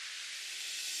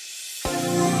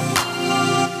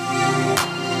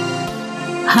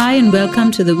Hi and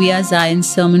welcome to the We Are Zion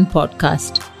Sermon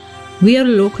Podcast. We are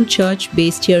a local church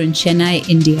based here in Chennai,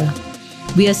 India.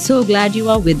 We are so glad you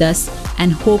are with us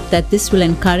and hope that this will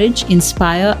encourage,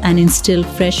 inspire and instill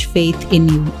fresh faith in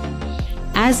you.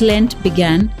 As Lent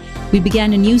began, we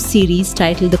began a new series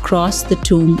titled The Cross, the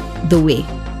Tomb, the Way.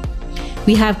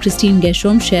 We have Christine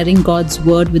Geshom sharing God's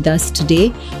Word with us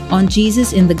today on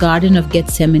Jesus in the Garden of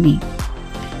Gethsemane.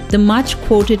 The much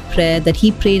quoted prayer that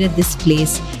he prayed at this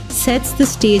place sets the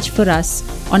stage for us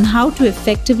on how to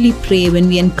effectively pray when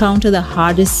we encounter the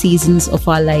hardest seasons of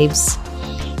our lives.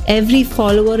 Every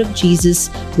follower of Jesus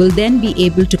will then be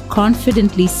able to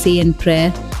confidently say in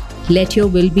prayer, "Let your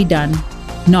will be done,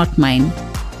 not mine."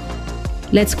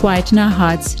 Let's quieten our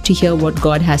hearts to hear what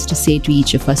God has to say to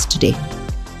each of us today.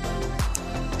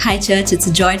 Hi church, it's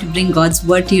a joy to bring God's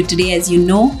Word to you today. As you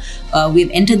know, we've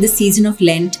entered the season of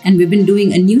Lent and we've been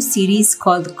doing a new series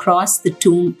called The Cross, the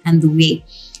Tomb and the Way.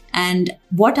 And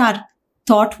what our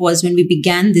thought was when we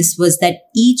began this was that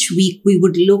each week we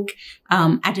would look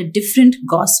at a different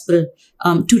gospel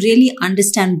to really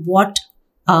understand what,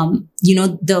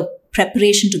 the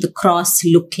preparation to the cross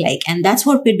looked like. And that's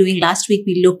what we're doing. Last week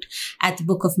we looked at the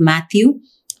book of Matthew,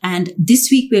 and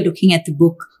this week we're looking at the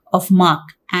book of Mark.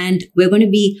 And we're going to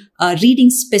be reading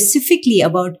specifically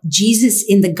about Jesus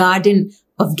in the Garden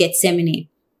of Gethsemane.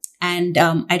 And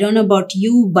I don't know about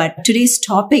you, but today's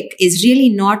topic is really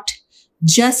not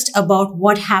just about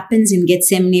what happens in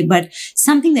Gethsemane, but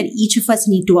something that each of us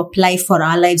need to apply for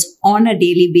our lives on a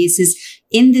daily basis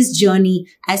in this journey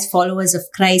as followers of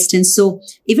Christ. And so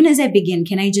even as I begin,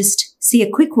 can I just say a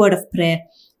quick word of prayer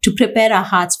to prepare our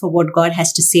hearts for what God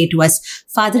has to say to us.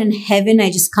 Father in heaven, I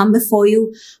just come before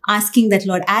you asking that,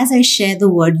 Lord, as I share the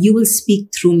word, you will speak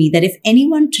through me, that if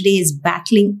anyone today is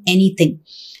battling anything,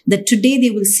 that today they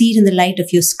will see it in the light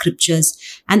of your scriptures,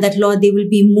 and that, Lord, they will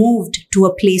be moved to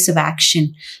a place of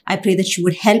action. I pray that you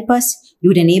would help us,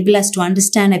 you would enable us to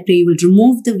understand. I pray you will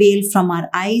remove the veil from our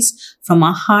eyes, from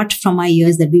our heart, from our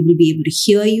ears, that we will be able to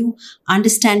hear you,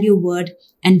 understand your word,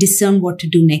 and discern what to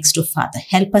do next, oh Father.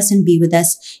 Help us and be with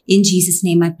us. In Jesus'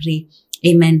 name I pray.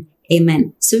 Amen.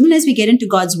 Amen. So even as we get into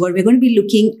God's word, we're going to be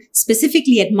looking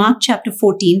specifically at Mark chapter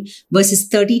 14, verses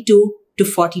 32 to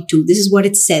 42. This is what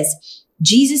it says.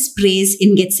 Jesus prays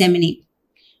in Gethsemane.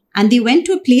 And they went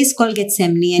to a place called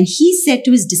Gethsemane, and he said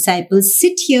to his disciples,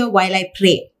 "Sit here while I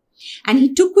pray." And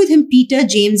he took with him Peter,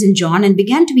 James, and John, and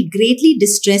began to be greatly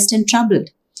distressed and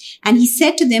troubled. And he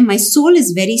said to them, "My soul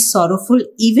is very sorrowful,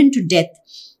 even to death.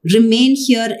 Remain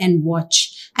here and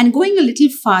watch." And going a little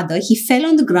farther, he fell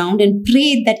on the ground and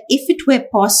prayed that if it were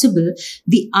possible,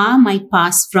 the hour might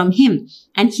pass from him.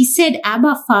 And he said,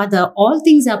 "Abba, Father, all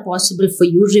things are possible for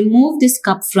you. Remove this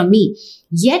cup from me.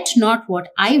 Yet not what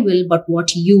I will, but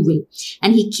what you will."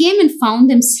 And he came and found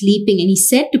them sleeping. And he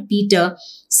said to Peter,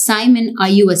 "Simon, are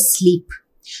you asleep?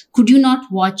 Could you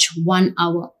not watch 1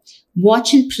 hour?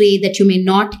 Watch and pray that you may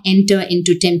not enter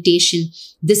into temptation.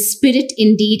 The spirit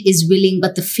indeed is willing,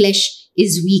 but the flesh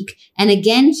is weak." And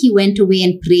again he went away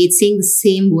and prayed, saying the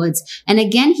same words. And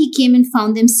again he came and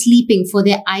found them sleeping, for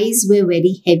their eyes were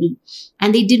very heavy.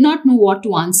 And they did not know what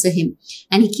to answer him.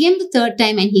 And he came the third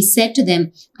time, and he said to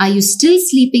them, "Are you still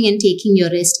sleeping and taking your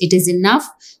rest? It is enough.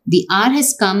 The hour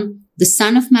has come. The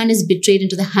Son of Man is betrayed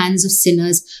into the hands of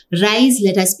sinners. Rise,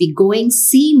 let us be going.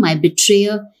 See, my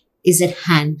betrayer is at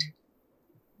hand."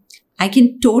 I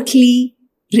can totally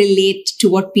relate to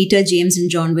what Peter, James, and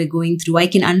John were going through. I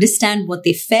can understand what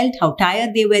they felt, how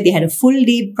tired they were. They had a full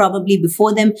day probably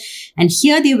before them. And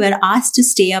here they were asked to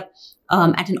stay up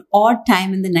at an odd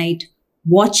time in the night,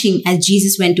 watching as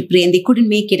Jesus went to pray, and they couldn't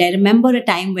make it. I remember a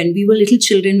time when we were little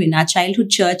children in our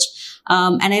childhood church.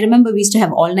 And I remember we used to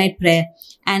have all night prayer,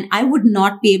 and I would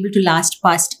not be able to last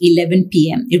past 11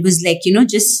 p.m. It was like,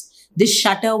 just this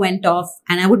shutter went off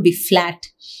and I would be flat.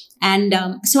 And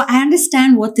so I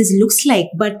understand what this looks like.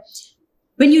 But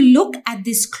when you look at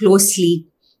this closely,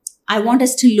 I want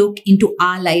us to look into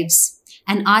our lives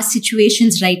and our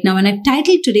situations right now. And I've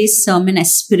titled today's sermon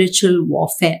as Spiritual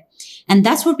Warfare. And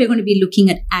that's what we're going to be looking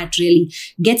at really.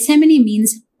 Gethsemane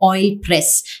means oil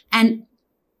press. And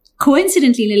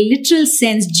coincidentally, in a literal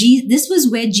sense, this was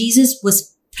where Jesus was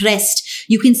pressed.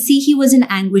 You can see he was in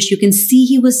anguish. You can see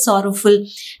he was sorrowful.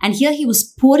 And here he was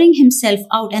pouring himself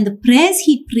out. And the prayers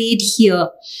he prayed here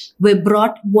were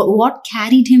what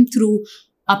carried him through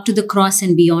up to the cross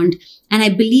and beyond. And I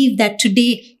believe that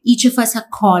today, each of us are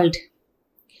called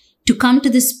to come to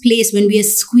this place when we are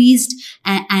squeezed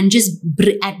and just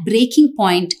at breaking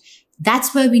point.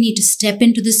 That's where we need to step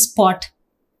into the spot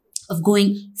of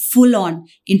going full on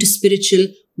into spiritual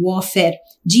warfare.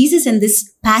 Jesus in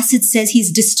this passage says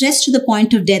he's distressed to the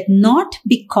point of death, not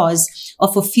because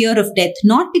of a fear of death,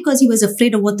 not because he was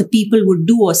afraid of what the people would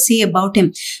do or say about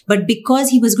him, but because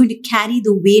he was going to carry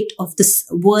the weight of this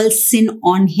world's sin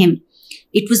on him.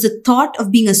 It was the thought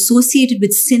of being associated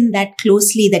with sin that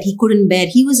closely that he couldn't bear.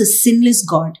 He was a sinless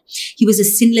God. He was a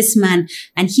sinless man,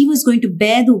 and he was going to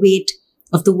bear the weight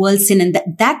of the world's sin. And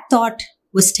that thought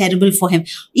was terrible for him.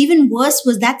 Even worse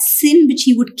was that sin which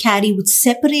he would carry would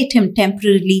separate him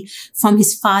temporarily from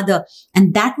his Father.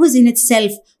 And that was in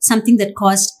itself something that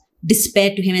caused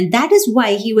despair to him. And that is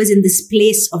why he was in this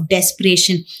place of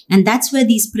desperation. And that's where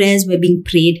these prayers were being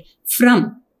prayed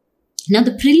from. Now,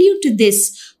 the prelude to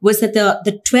this was that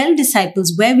the 12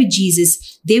 disciples were with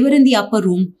Jesus. They were in the upper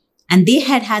room and they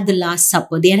had the Last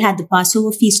Supper. They had the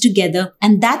Passover feast together.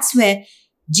 And that's where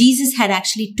Jesus had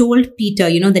actually told Peter,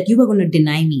 that you were going to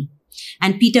deny me.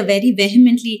 And Peter very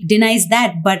vehemently denies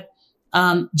that. But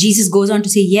Jesus goes on to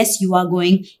say, yes, you are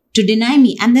going to deny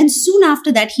me. And then soon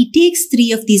after that, he takes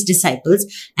 3 of these disciples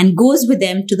and goes with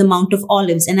them to the Mount of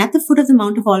Olives. And at the foot of the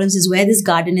Mount of Olives is where this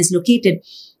garden is located.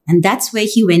 And that's where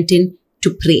he went in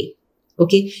to pray.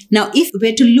 Okay. Now, if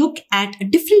we're to look at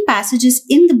different passages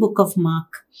in the book of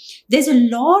Mark, there's a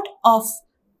lot of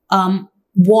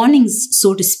warnings,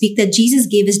 so to speak, that Jesus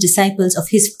gave his disciples of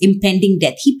his impending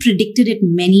death. He predicted it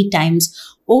many times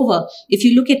over. If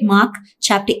you look at Mark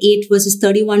chapter 8, verses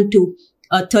 31 to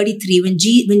 33,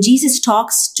 when Jesus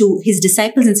talks to his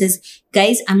disciples and says,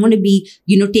 guys, I'm going to be,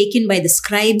 taken by the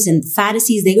scribes and the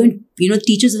Pharisees. They're going to,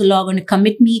 teachers of the law are going to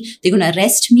commit me. They're going to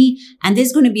arrest me. And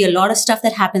there's going to be a lot of stuff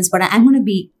that happens, but I'm going to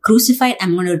be crucified.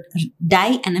 I'm going to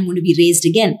die and I'm going to be raised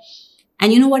again.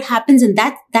 And you know what happens in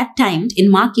that time in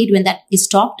Mark 8, when that is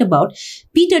talked about,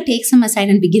 Peter takes him aside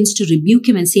and begins to rebuke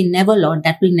him and say, never, Lord,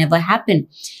 that will never happen.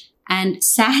 And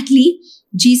sadly,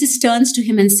 Jesus turns to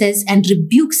him and says, and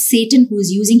rebukes Satan, who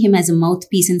is using him as a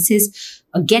mouthpiece, and says,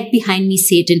 get behind me,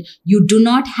 Satan. You do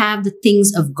not have the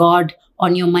things of God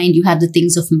on your mind. You have the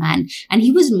things of man. And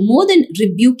he was more than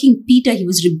rebuking Peter. He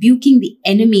was rebuking the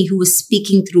enemy who was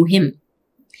speaking through him.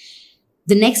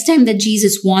 The next time that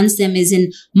Jesus warns them is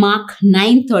in Mark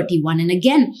 9:31. And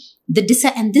again,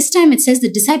 and this time it says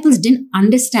the disciples didn't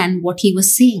understand what he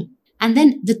was saying. And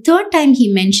then the third time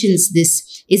he mentions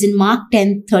this is in Mark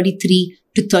 10:33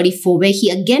 to 34, where he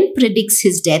again predicts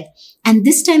his death. And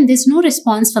this time there's no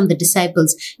response from the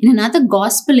disciples. In another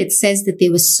gospel, it says that they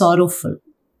were sorrowful.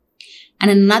 And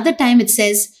another time it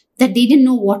says that they didn't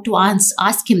know what to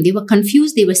ask him. They were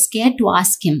confused. They were scared to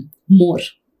ask him more.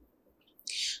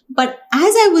 But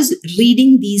as I was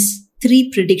reading these 3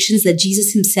 predictions that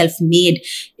Jesus himself made,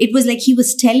 it was like he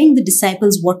was telling the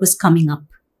disciples what was coming up.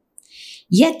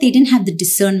 Yet they didn't have the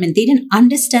discernment. They didn't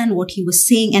understand what he was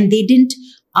saying, and they didn't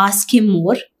ask him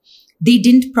more. They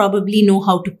didn't probably know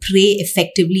how to pray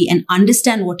effectively and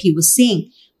understand what he was saying.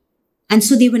 And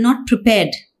so they were not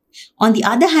prepared. On the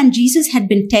other hand, Jesus had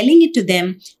been telling it to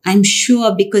them, I'm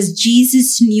sure, because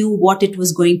Jesus knew what it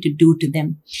was going to do to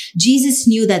them. Jesus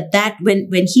knew that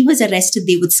when he was arrested,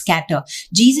 they would scatter.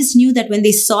 Jesus knew that when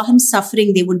they saw him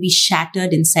suffering, they would be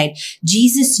shattered inside.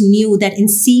 Jesus knew that in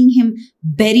seeing him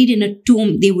buried in a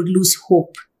tomb, they would lose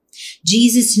hope.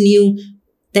 Jesus knew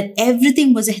that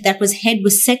everything that was head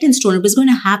was set in stone. It was going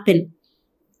to happen.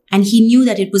 And he knew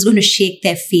that it was going to shake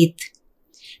their faith.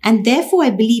 And therefore,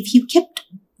 I believe he kept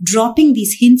dropping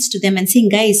these hints to them and saying,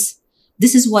 guys,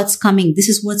 this is what's coming. This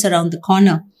is what's around the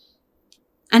corner.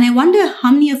 And I wonder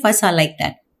how many of us are like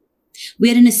that.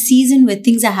 We're in a season where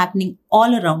things are happening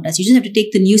all around us. You just have to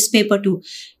take the newspaper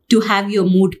to have your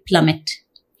mood plummet.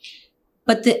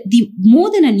 But the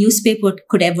more than a newspaper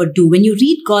could ever do, when you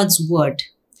read God's word,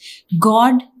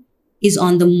 God is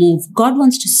on the move. God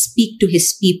wants to speak to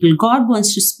his people. God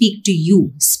wants to speak to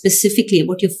you specifically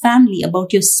about your family,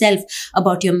 about yourself,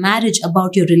 about your marriage,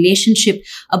 about your relationship,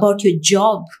 about your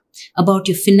job, about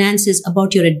your finances,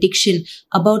 about your addiction,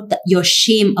 about your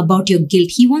shame, about your guilt.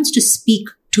 He wants to speak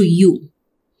to you.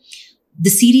 The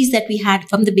series that we had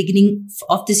from the beginning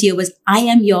of this year was I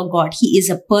Am Your God. He is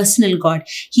a personal God.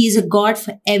 He is a God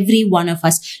for every one of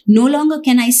us. No longer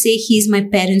can I say he is my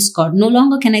parents' God. No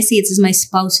longer can I say it is my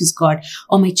spouse's God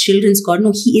or my children's God.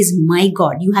 No, he is my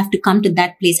God. You have to come to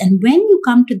that place. And when you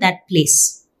come to that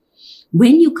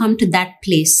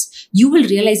place, you will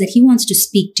realize that he wants to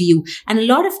speak to you. And a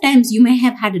lot of times you may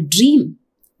have had a dream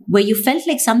where you felt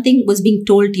like something was being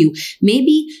told to you.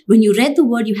 Maybe when you read the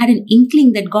word, you had an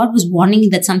inkling that God was warning you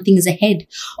that something is ahead.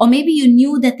 Or maybe you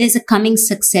knew that there's a coming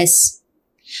success.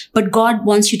 But God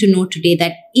wants you to know today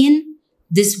that in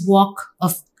this walk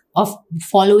of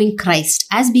following Christ,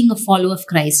 as being a follower of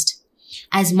Christ,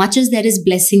 as much as there is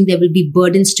blessing, there will be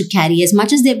burdens to carry. As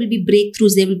much as there will be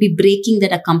breakthroughs, there will be breaking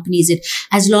that accompanies it.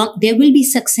 There will be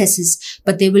successes,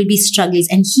 but there will be struggles.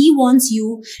 And he wants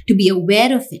you to be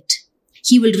aware of it.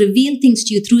 He will reveal things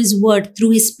to you through his word, through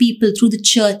his people, through the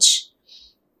church,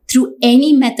 through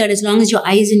any method. As long as your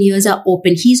eyes and ears are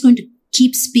open, he's going to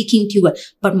keep speaking to you.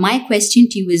 But my question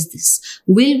to you is this: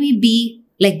 will we be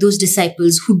like those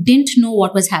disciples who didn't know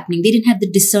what was happening? They didn't have the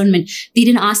discernment. They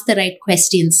didn't ask the right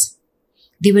questions.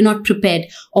 They were not prepared.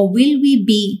 Or will we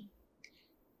be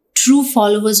true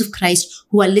followers of Christ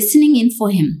who are listening in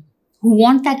for him, who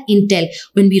want that intel?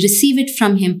 When we receive it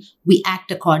from him, we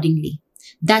act accordingly.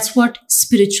 That's what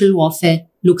spiritual warfare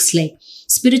looks like.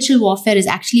 Spiritual warfare is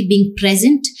actually being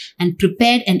present and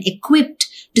prepared and equipped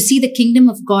to see the kingdom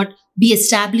of God be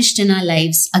established in our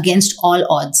lives against all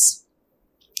odds.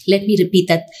 Let me repeat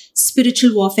that.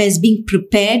 Spiritual warfare is being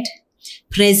prepared,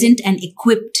 present, and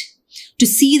equipped to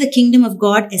see the kingdom of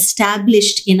God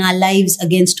established in our lives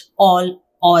against all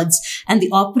odds. And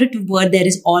the operative word there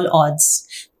is all odds.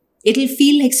 It'll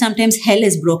feel like sometimes hell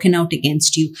is broken out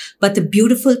against you. But the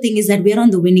beautiful thing is that we're on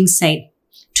the winning side.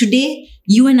 Today,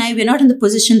 you and I, we're not in the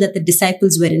position that the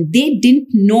disciples were in. They didn't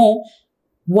know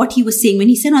what he was saying. When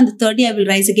he said on the third day, I will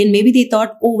rise again, maybe they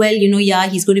thought, oh, well,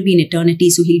 he's going to be in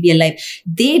eternity, so he'll be alive.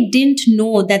 They didn't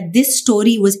know that this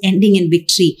story was ending in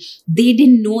victory. They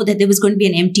didn't know that there was going to be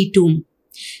an empty tomb.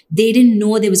 They didn't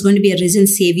know there was going to be a risen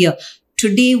savior.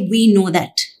 Today, we know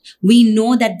that. We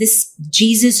know that this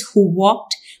Jesus who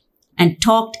walked and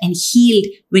talked and healed,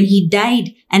 when he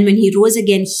died and when he rose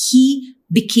again, he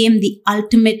became the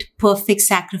ultimate perfect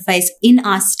sacrifice in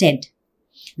our stead.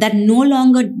 That no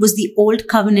longer was the old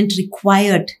covenant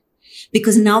required,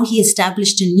 because now he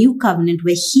established a new covenant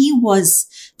where he was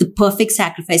the perfect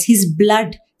sacrifice. His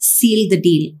blood sealed the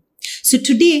deal. So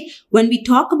today, when we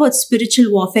talk about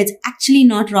spiritual warfare, it's actually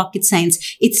not rocket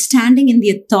science. It's standing in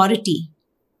the authority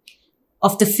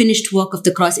of the finished work of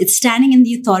the cross. It's standing in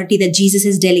the authority that Jesus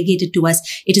has delegated to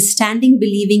us. It is standing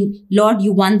believing, Lord,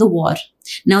 you won the war.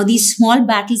 Now, these small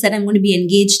battles that I'm going to be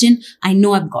engaged in, I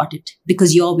know I've got it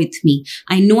because you're with me.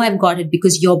 I know I've got it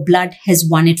because your blood has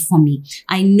won it for me.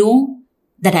 I know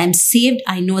that I'm saved.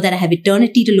 I know that I have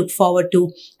eternity to look forward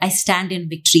to. I stand in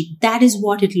victory. That is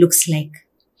what it looks like.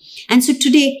 And so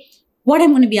today, what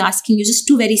I'm going to be asking you, just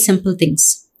two very simple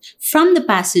things. From the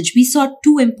passage, we saw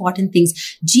two important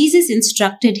things. Jesus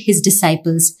instructed his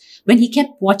disciples when he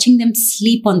kept watching them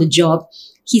sleep on the job.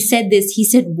 He said this, he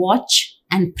said, watch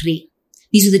and pray.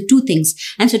 These are the two things.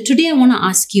 And so today I want to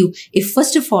ask you if,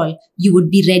 first of all, you would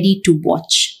be ready to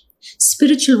watch.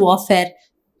 Spiritual warfare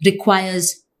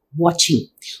requires watching.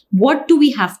 What do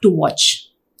we have to watch?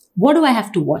 What do I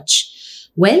have to watch?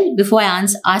 Well, before I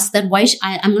ask that,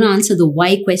 I'm going to answer the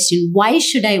why question. Why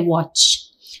should I watch?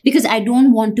 Because I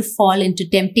don't want to fall into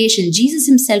temptation. Jesus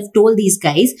himself told these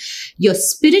guys, your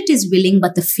spirit is willing,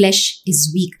 but the flesh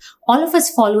is weak. All of us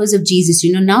followers of Jesus,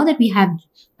 now that we have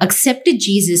accepted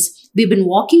Jesus, we've been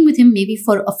walking with him maybe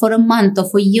for a month or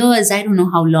for years. I don't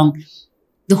know how long.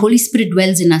 The Holy Spirit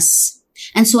dwells in us.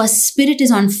 And so our spirit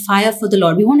is on fire for the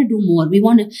Lord. We want to do more. We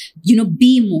want to,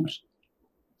 be more.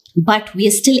 But we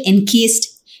are still encased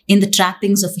in the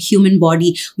trappings of a human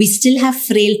body. We still have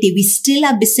frailty. We still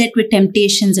are beset with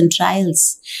temptations and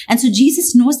trials. And so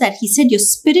Jesus knows that. He said, your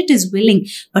spirit is willing,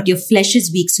 but your flesh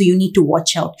is weak. So you need to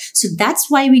watch out. So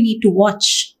that's why we need to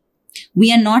watch.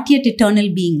 We are not yet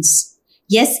eternal beings.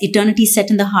 Yes, eternity is set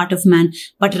in the heart of man.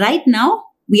 But right now,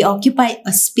 we occupy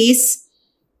a space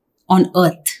on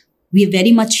earth. We are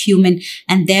very much human.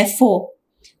 And therefore,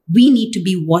 we need to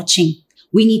be watching.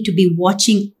 We need to be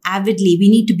watching avidly. We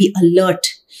need to be alert.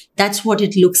 That's what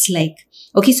it looks like.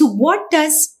 Okay, so what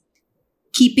does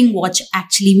keeping watch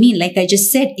actually mean? Like I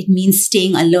just said, it means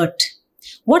staying alert.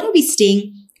 What are we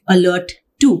staying alert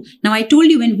to? Now, I told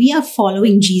you when we are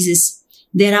following Jesus,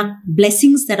 there are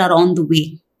blessings that are on the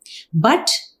way,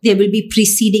 but there will be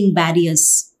preceding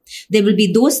barriers. There will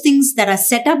be those things that are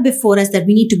set up before us that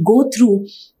we need to go through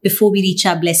before we reach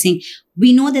our blessing.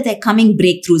 We know that they're coming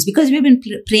breakthroughs because we've been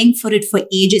praying for it for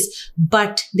ages,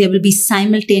 but there will be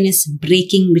simultaneous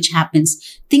breaking which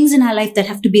happens. Things in our life that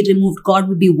have to be removed, God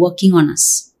will be working on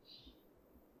us.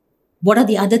 What are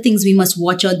the other things we must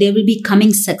watch out? There will be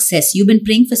coming success. You've been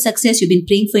praying for success. You've been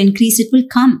praying for increase. It will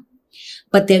come.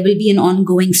 But there will be an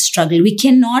ongoing struggle. We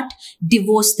cannot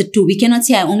divorce the two. We cannot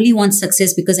say, I only want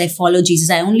success because I follow Jesus.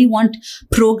 I only want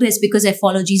progress because I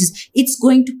follow Jesus. It's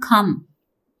going to come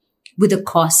with a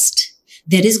cost.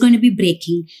 There is going to be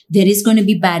breaking. There is going to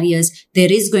be barriers. There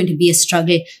is going to be a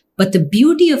struggle. But the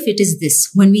beauty of it is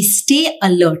this. When we stay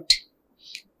alert,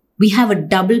 we have a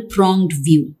double-pronged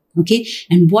view. Okay?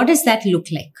 And what does that look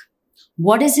like?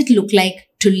 what does it look like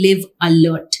to live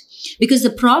alert? Because the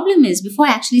problem is, before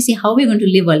I actually say how we're going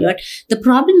to live alert, the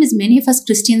problem is many of us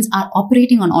Christians are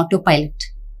operating on autopilot.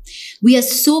 We are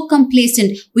so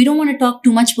complacent. We don't want to talk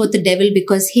too much about the devil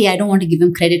because, hey, I don't want to give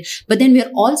him credit. But then we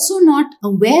are also not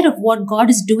aware of what God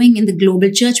is doing in the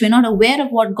global church. We're not aware of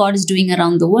what God is doing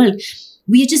around the world.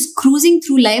 We are just cruising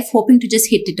through life hoping to just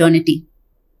hit eternity.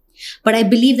 But I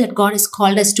believe that God has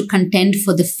called us to contend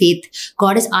for the faith.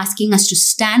 God is asking us to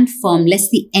stand firm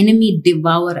lest the enemy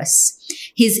devour us.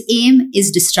 His aim is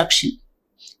destruction,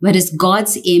 whereas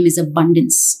God's aim is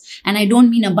abundance. And I don't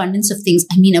mean abundance of things.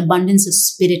 I mean abundance of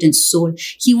spirit and soul.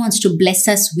 He wants to bless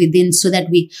us within so that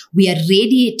we are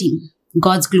radiating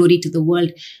God's glory to the world.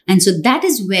 And so that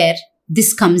is where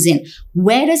this comes in.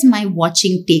 Where does my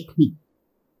watching take me?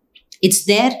 It's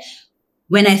there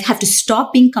when I have to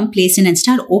stop being complacent and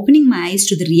start opening my eyes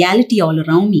to the reality all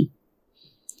around me.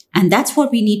 And that's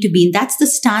what we need to be in. That's the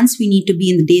stance we need to be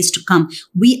in the days to come.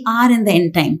 We are in the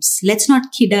end times. Let's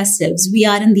not kid ourselves. We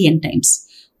are in the end times.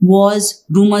 Wars,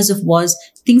 rumors of wars,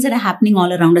 things that are happening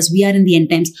all around us. We are in the end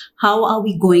times. How are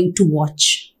we going to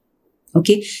watch?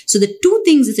 Okay. So the two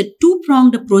things is a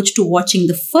two-pronged approach to watching.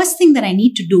 The first thing that I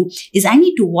need to do is I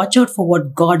need to watch out for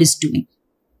what God is doing.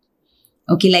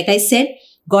 Okay. Like I said,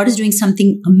 God is doing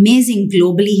something amazing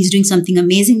globally. He's doing something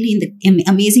amazing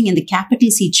in the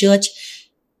capital C church.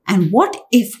 And what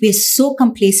if we're so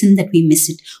complacent that we miss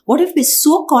it? What if we're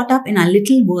so caught up in our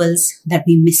little worlds that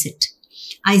we miss it?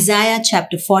 Isaiah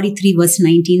chapter 43 verse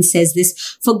 19 says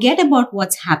this: forget about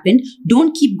what's happened.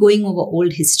 Don't keep going over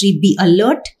old history. Be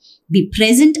alert. Be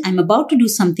present. I'm about to do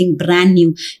something brand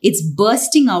new. It's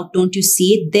bursting out. Don't you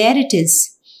see it? There it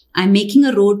is. I'm making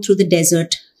a road through the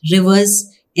desert, rivers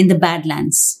in the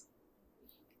Badlands.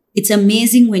 It's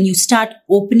amazing when you start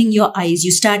opening your eyes,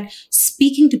 you start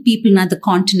speaking to people in other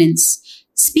continents,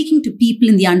 speaking to people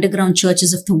in the underground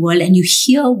churches of the world, and you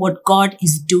hear what God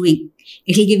is doing.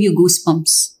 It'll give you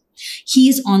goosebumps. He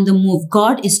is on the move.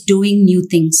 God is doing new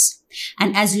things.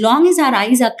 And as long as our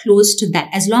eyes are closed to that,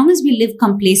 as long as we live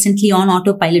complacently on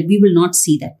autopilot, we will not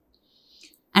see that.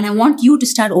 And I want you to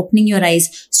start opening your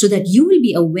eyes so that you will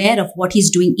be aware of what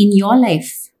He's doing in your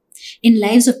life, in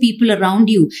lives of people around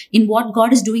you, in what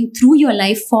God is doing through your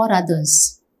life for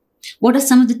others. What are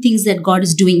some of the things that God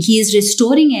is doing? He is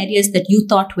restoring areas that you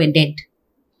thought were dead.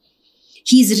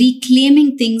 He is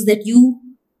reclaiming things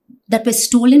that were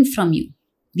stolen from you.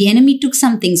 The enemy took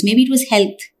some things. Maybe it was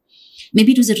health.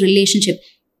 Maybe it was a relationship.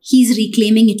 He's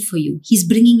reclaiming it for you. He's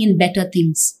bringing in better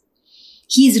things.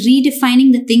 He is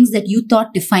redefining the things that you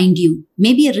thought defined you.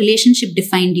 Maybe a relationship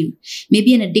defined you.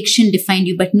 Maybe an addiction defined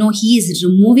you. But no, He is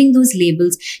removing those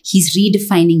labels. He's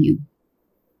redefining you.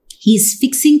 He is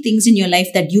fixing things in your life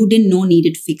that you didn't know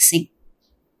needed fixing.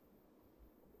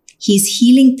 He's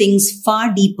healing things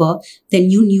far deeper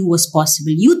than you knew was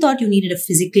possible. You thought you needed a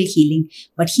physical healing,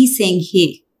 but He's saying,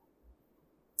 hey,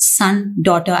 son,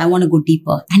 daughter, I want to go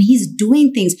deeper. And He's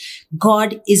doing things.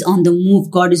 God is on the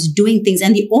move. God is doing things.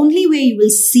 And the only way you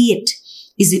will see it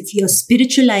is if your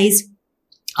spiritual eyes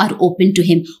are open to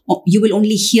Him. You will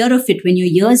only hear of it when your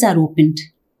ears are opened.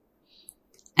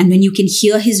 And when you can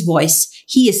hear His voice,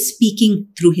 He is speaking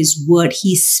through His word.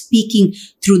 He is speaking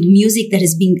through the music that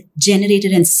is being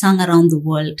generated and sung around the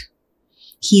world.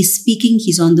 He is speaking.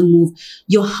 He's on the move.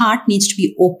 Your heart needs to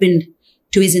be opened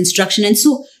to His instruction. And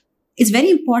so it's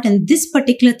very important, this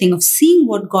particular thing of seeing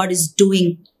what God is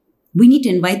doing, we need to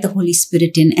invite the Holy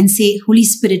Spirit in and say, Holy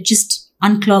Spirit, just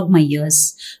unclog my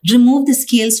ears. Remove the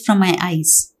scales from my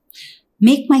eyes.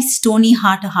 Make my stony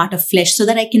heart a heart of flesh so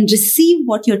that I can receive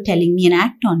what you're telling me and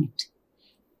act on it.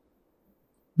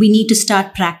 We need to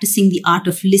start practicing the art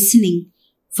of listening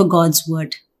for God's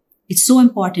word. It's so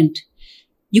important.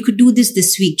 You could do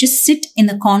this week. Just sit in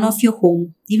the corner of your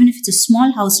home. Even if it's a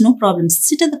small house, no problem.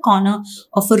 Sit at the corner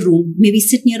of a room. Maybe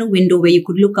sit near a window where you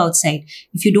could look outside.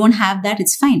 If you don't have that,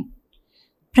 it's fine.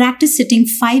 Practice sitting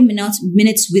 5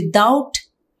 minutes without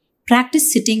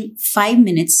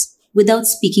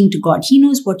speaking to God. He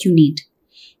knows what you need.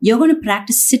 You're going to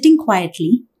practice sitting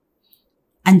quietly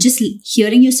and just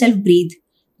hearing yourself breathe.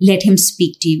 Let Him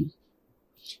speak to you.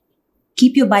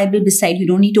 Keep your Bible beside you. You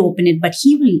don't need to open it, but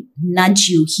He will nudge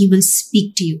you. He will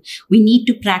speak to you. We need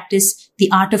to practice the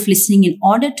art of listening in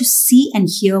order to see and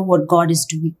hear what God is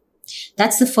doing.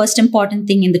 That's the first important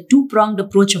thing in the two-pronged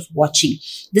approach of watching.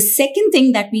 The second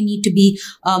thing that we need to be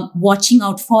watching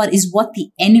out for is what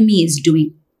the enemy is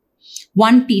doing.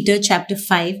 1 Peter chapter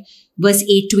 5, verse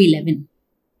 8 to 11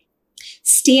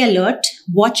 Stay alert.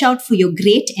 Watch out for your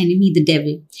great enemy, the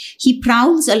devil. He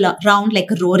prowls around like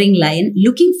a roaring lion,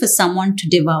 looking for someone to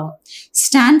devour.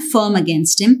 Stand firm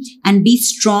against him and be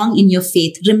strong in your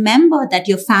faith. Remember that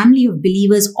your family of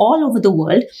believers all over the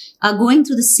world are going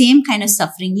through the same kind of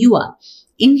suffering you are.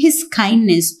 In his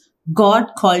kindness, God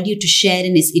called you to share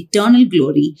in his eternal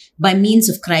glory by means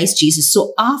of Christ Jesus.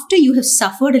 So after you have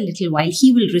suffered a little while,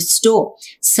 he will restore,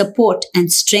 support,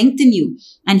 and strengthen you,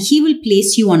 and he will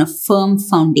place you on a firm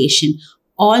foundation.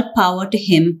 All power to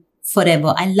him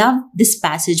forever. I love this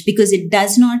passage because it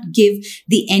does not give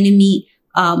the enemy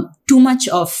too much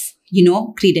of,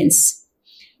 credence.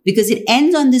 Because it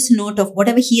ends on this note of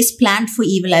whatever he has planned for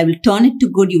evil, I will turn it to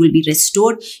good. You will be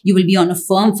restored. You will be on a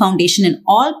firm foundation, and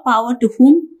all power to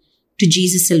whom? To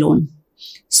Jesus alone.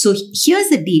 So here's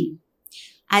the deal.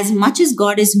 As much as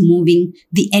God is moving,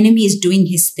 the enemy is doing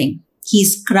his thing.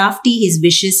 He's crafty, he's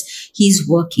vicious, he's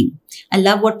working. I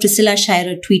love what Priscilla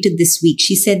Shirer tweeted this week.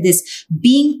 She said this: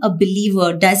 being a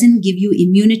believer doesn't give you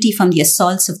immunity from the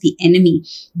assaults of the enemy,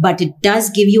 but it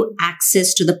does give you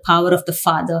access to the power of the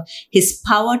Father, his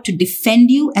power to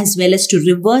defend you as well as to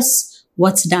reverse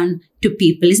what's done to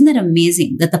people. Isn't that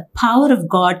amazing that the power of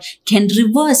God can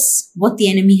reverse what the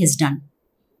enemy has done,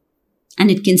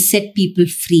 and it can set people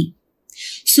free?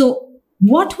 So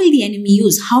what will the enemy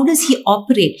use? How does he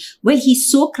operate? Well,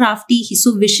 he's so crafty. He's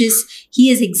so vicious. He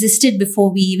has existed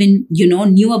before we even,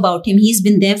 knew about him. He's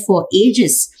been there for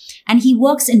ages, and he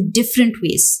works in different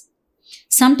ways.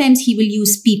 Sometimes he will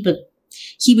use people.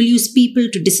 He will use people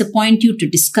to disappoint you, to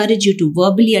discourage you, to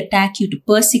verbally attack you, to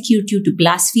persecute you, to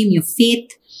blaspheme your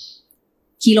faith.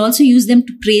 He'll also use them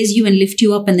to praise you and lift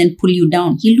you up and then pull you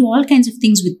down. He'll do all kinds of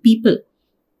things with people.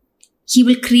 He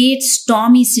will create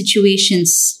stormy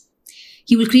situations.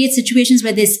 He will create situations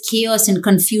where there's chaos and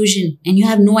confusion and you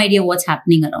have no idea what's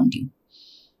happening around you.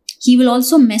 He will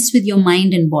also mess with your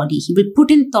mind and body. He will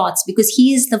put in thoughts because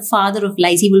he is the father of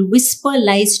lies. He will whisper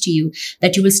lies to you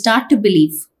that you will start to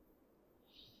believe.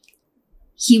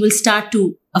 He will start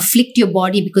to afflict your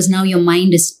body because now your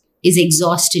mind is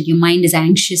exhausted. Your mind is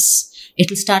anxious.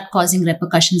 It will start causing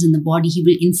repercussions in the body. He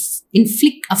will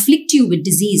afflict you with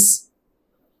disease.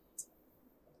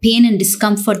 Pain and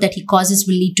discomfort that he causes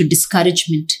will lead to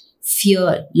discouragement,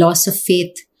 fear, loss of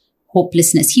faith,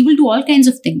 hopelessness. He will do all kinds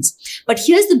of things. But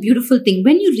here's the beautiful thing.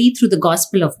 When you read through the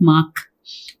Gospel of Mark,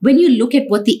 when you look at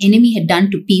what the enemy had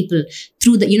done to people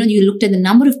through you looked at the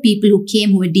number of people who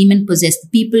came who were demon possessed, the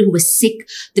people who were sick,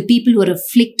 the people who were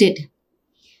afflicted,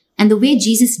 and the way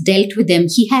Jesus dealt with them,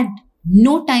 he had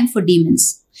no time for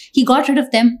demons. He got rid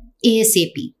of them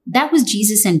ASAP. That was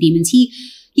Jesus and demons.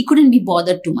 He couldn't be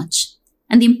bothered too much.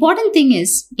 And the important thing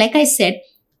is, like I said,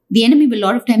 the enemy will a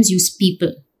lot of times use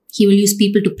people. He will use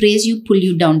people to praise you, pull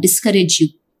you down, discourage you,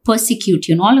 persecute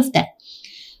you, and all of that.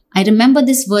 I remember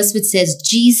this verse which says,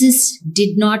 Jesus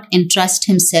did not entrust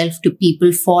himself to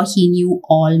people, for he knew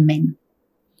all men.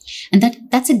 And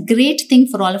that's a great thing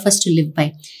for all of us to live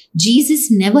by.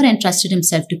 Jesus never entrusted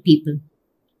himself to people.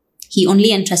 He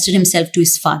only entrusted himself to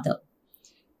his Father.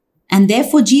 And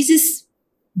therefore, Jesus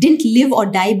didn't live or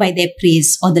die by their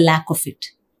praise or the lack of it.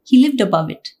 He lived above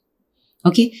it.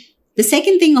 Okay. The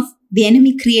second thing of the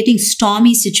enemy creating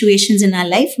stormy situations in our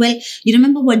life. Well, you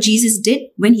remember what Jesus did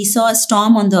when he saw a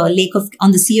storm on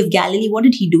the Sea of Galilee? What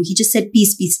did he do? He just said,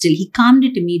 peace, be still. He calmed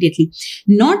it immediately.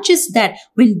 Not just that,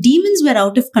 when demons were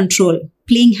out of control,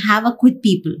 playing havoc with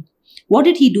people, what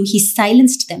did he do? He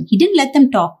silenced them. He didn't let them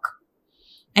talk,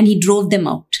 and he drove them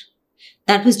out.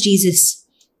 That was Jesus.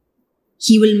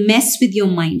 He will mess with your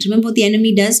mind. Remember what the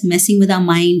enemy does? Messing with our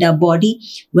mind, our body.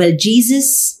 Well,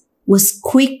 Jesus was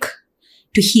quick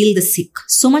to heal the sick.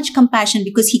 So much compassion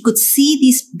because he could see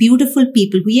these beautiful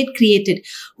people who he had created,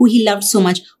 who he loved so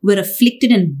much, were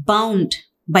afflicted and bound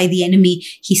by the enemy.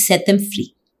 He set them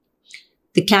free.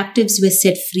 The captives were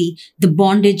set free. The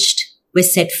bondaged were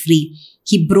set free.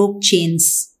 He broke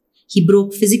chains. He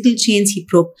broke physical chains. He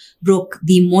broke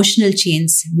the emotional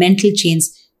chains, mental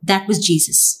chains. That was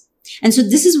Jesus. And so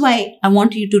this is why I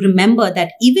want you to remember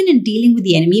that even in dealing with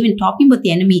the enemy, even talking about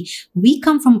the enemy, we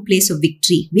come from a place of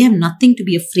victory. We have nothing to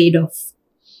be afraid of.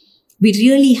 We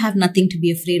really have nothing to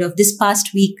be afraid of. This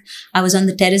past week, I was on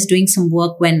the terrace doing some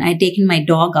work when I'd taken my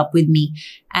dog up with me.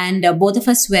 And both of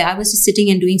us I was just sitting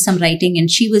and doing some writing,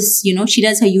 and she was, she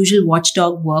does her usual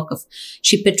watchdog work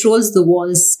she patrols the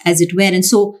walls, as it were. And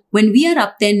so when we are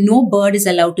up there, no bird is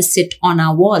allowed to sit on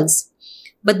our walls.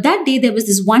 But that day, there was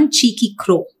this one cheeky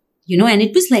crow. And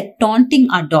it was like taunting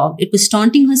our dog. It was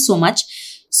taunting her so much.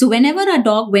 So whenever our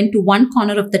dog went to one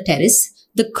corner of the terrace,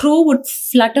 the crow would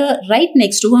flutter right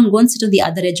next to her and go and sit on the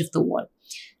other edge of the wall.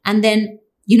 And then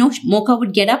Mocha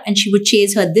would get up and she would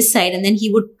chase her this side, and then he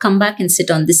would come back and sit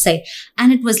on this side.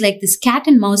 And it was like this cat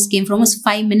and mouse game for almost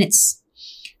 5 minutes.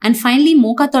 And finally,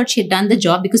 Mocha thought she had done the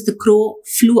job because the crow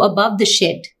flew above the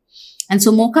shed. And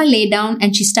so Mocha lay down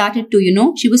and she started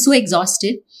to, she was so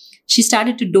exhausted. She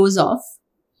started to doze off.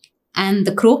 And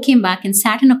the crow came back and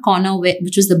sat in a corner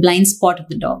which was the blind spot of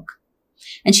the dog.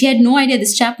 And she had no idea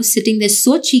this chap was sitting there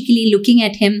so cheekily looking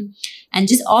at him and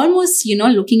just almost,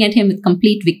 looking at him with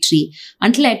complete victory,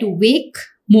 until I had to wake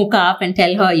Mocha up and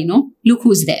tell her, look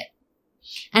who's there.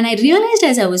 And I realized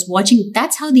as I was watching,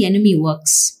 that's how the enemy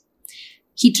works.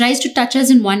 He tries to touch us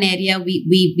in one area.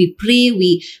 We pray,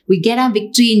 we get our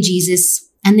victory in Jesus,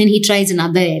 and then he tries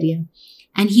another area.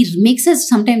 And he makes us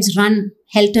sometimes run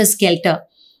helter-skelter.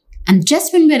 And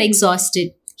just when we're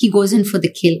exhausted, he goes in for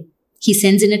the kill. He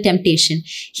sends in a temptation.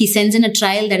 He sends in a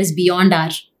trial that is beyond our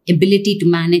ability to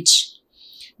manage.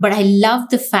 But I love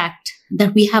the fact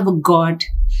that we have a God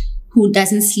who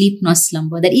doesn't sleep nor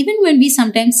slumber, that even when we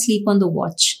sometimes sleep on the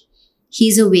watch,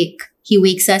 he's awake. He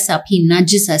wakes us up. He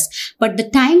nudges us. But the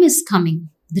time is coming.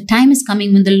 The time is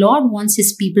coming when the Lord wants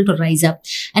his people to rise up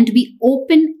and to be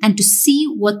open and to see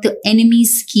what the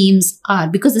enemy's schemes are,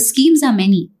 because the schemes are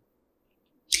many.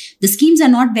 The schemes are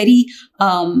not very,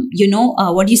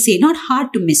 not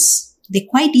hard to miss. They're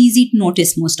quite easy to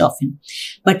notice most often.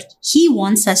 But he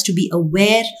wants us to be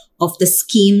aware of the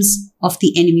schemes of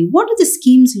the enemy. What do the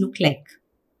schemes look like?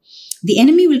 The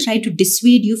enemy will try to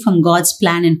dissuade you from God's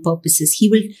plan and purposes. He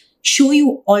will show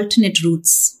you alternate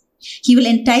routes. He will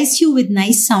entice you with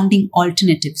nice sounding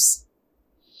alternatives.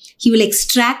 He will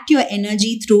extract your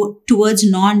energy towards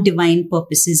non-divine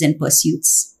purposes and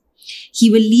pursuits. He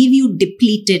will leave you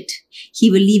depleted. He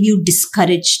will leave you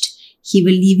discouraged. He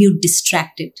will leave you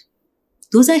distracted.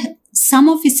 Those are some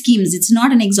of his schemes. It's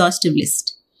not an exhaustive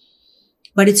list,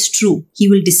 but it's true. He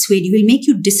will dissuade you. He will make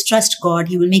you distrust God.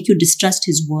 He will make you distrust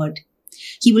his word.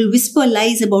 He will whisper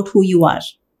lies about who you are.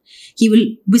 He will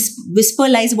whisper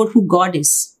lies about who God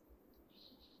is.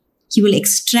 He will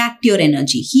extract your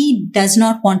energy. He does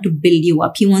not want to build you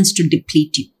up. He wants to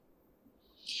deplete you.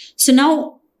 So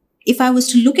now, if I was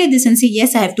to look at this and say,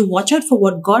 yes, I have to watch out for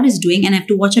what God is doing and I have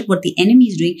to watch out what the enemy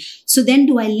is doing. So then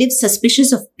do I live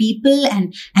suspicious of people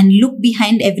and look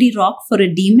behind every rock for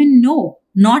a demon? No,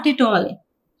 not at all.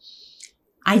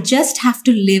 I just have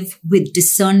to live with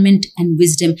discernment and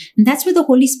wisdom. And that's where the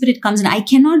Holy Spirit comes in. I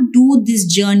cannot do this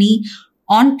journey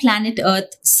on planet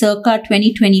Earth circa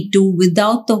 2022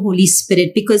 without the Holy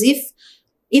Spirit, because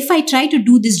if I try to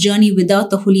do this journey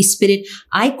without the Holy Spirit,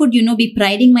 I could, be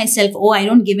priding myself, I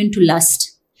don't give in to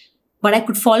lust, but I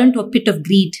could fall into a pit of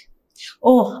greed.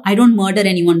 I don't murder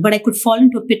anyone, but I could fall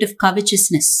into a pit of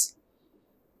covetousness.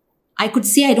 I could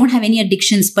say I don't have any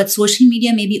addictions, but social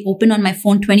media may be open on my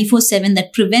phone 24/7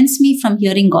 that prevents me from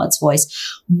hearing God's voice.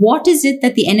 What is it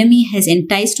that the enemy has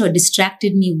enticed or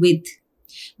distracted me with,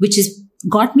 which has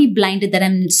got me blinded that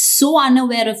I'm so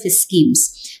unaware of his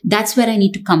schemes? That's where I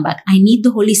need to come back. I need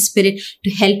the Holy Spirit to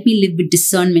help me live with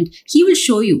discernment. He will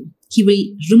show you. He will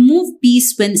remove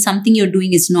peace when something you're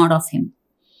doing is not of him.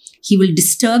 He will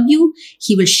disturb you.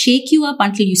 He will shake you up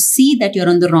until you see that you're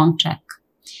on the wrong track.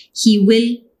 He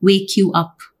will wake you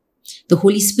up. The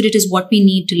Holy Spirit is what we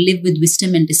need to live with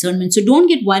wisdom and discernment. So don't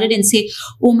get worried and say,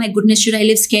 oh my goodness, should I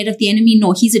live scared of the enemy?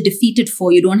 No, he's a defeated foe.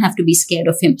 You don't have to be scared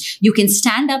of him. You can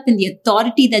stand up in the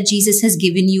authority that Jesus has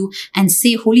given you and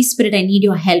say, Holy Spirit, I need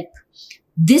your help.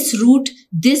 This route,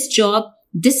 this job,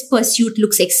 this pursuit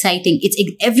looks exciting. It's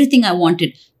everything I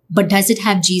wanted. But does it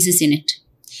have Jesus in it?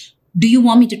 Do you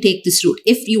want me to take this route?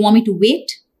 If you want me to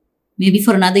wait, maybe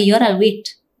for another year, I'll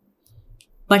wait.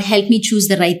 But help me choose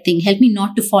the right thing. Help me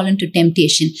not to fall into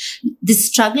temptation. This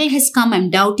struggle has come. I'm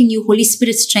doubting you. Holy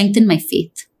Spirit, strengthen my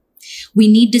faith. We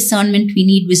need discernment. We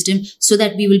need wisdom so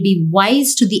that we will be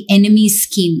wise to the enemy's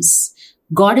schemes.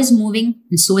 God is moving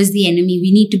and so is the enemy.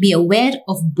 We need to be aware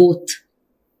of both.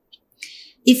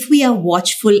 If we are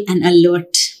watchful and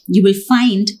alert, you will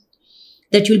find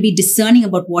that you'll be discerning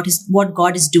about what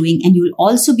God is doing, and you will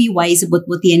also be wise about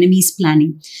what the enemy is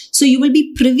planning. So you will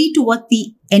be privy to what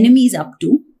the enemy is up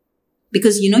to,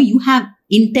 because you have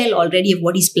intel already of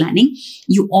what he's planning.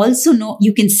 You also know,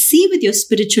 you can see with your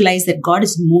spiritual eyes that God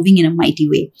is moving in a mighty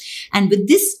way. And with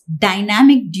this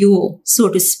dynamic duo, so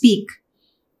to speak,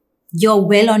 you're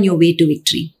well on your way to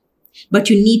victory. But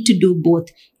you need to do both.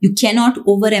 You cannot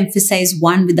overemphasize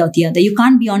one without the other. You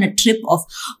can't be on a trip of,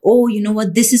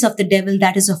 this is of the devil,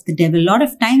 that is of the devil. A lot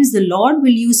of times the Lord will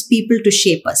use people to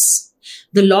shape us.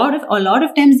 A lot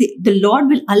of times the Lord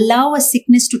will allow a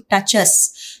sickness to touch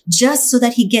us just so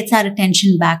that he gets our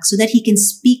attention back, so that he can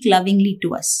speak lovingly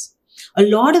to us. A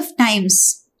lot of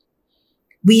times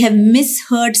we have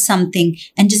misheard something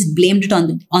and just blamed it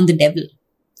on the devil.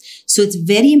 So it's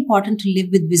very important to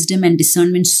live with wisdom and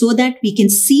discernment so that we can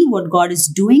see what God is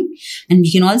doing, and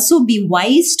we can also be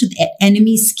wise to the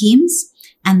enemy's schemes,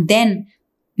 and then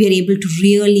we are able to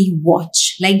really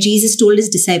watch. Like Jesus told his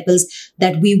disciples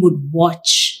that we would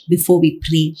watch before we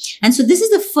pray. And so this is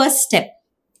the first step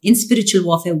in spiritual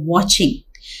warfare, watching,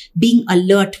 being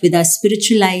alert with our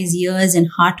spiritual eyes, ears, and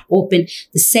heart open.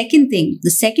 The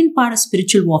second part of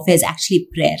spiritual warfare is actually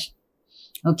prayer.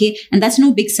 Okay. And that's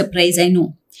no big surprise, I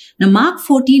know. Now, Mark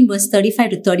 14 verse 35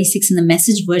 to 36 in the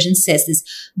Message version says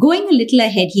this: going a little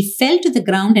ahead, he fell to the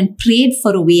ground and prayed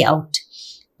for a way out.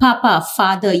 Papa,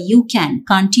 Father, you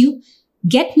can't you?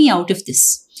 Get me out of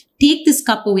this. Take this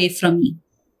cup away from me.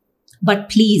 But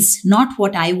please, not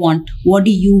what I want. What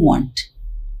do you want?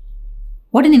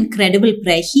 What an incredible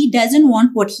prayer. He doesn't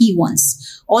want what he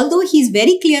wants. Although he's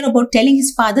very clear about telling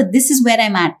his Father, this is where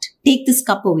I'm at. Take this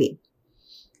cup away.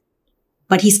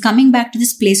 But he's coming back to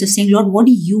this place of saying, Lord, what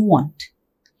do you want?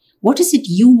 What is it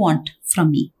you want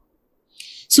from me?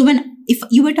 So if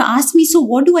you were to ask me, so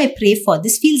what do I pray for?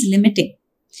 This feels limiting.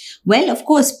 Well, of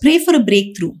course, pray for a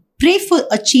breakthrough. Pray for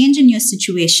a change in your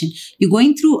situation. You're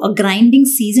going through a grinding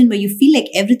season where you feel like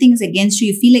everything is against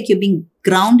you. You feel like you're being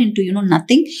ground into,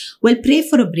 nothing. Well, pray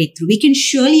for a breakthrough. We can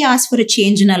surely ask for a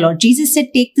change in our Lord. Jesus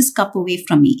said, take this cup away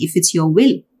from me if it's your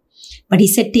will. But he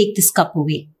said, take this cup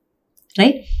away,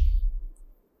 right?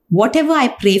 Whatever I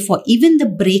pray for, even the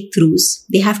breakthroughs,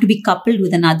 they have to be coupled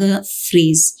with another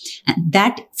phrase. And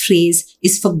that phrase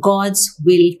is for God's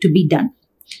will to be done.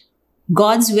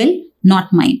 God's will,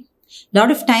 not mine. A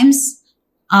lot of times,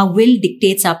 our will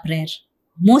dictates our prayer.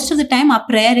 Most of the time, our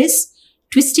prayer is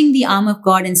twisting the arm of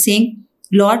God and saying,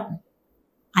 Lord,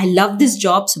 I love this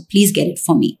job, so please get it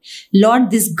for me. Lord,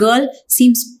 this girl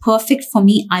seems perfect for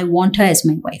me. I want her as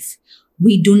my wife.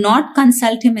 We do not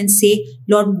consult him and say,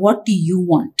 Lord, what do you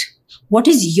want? What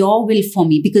is your will for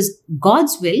me? Because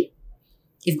God's will,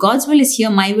 if God's will is here,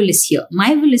 my will is here.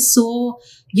 My will is so,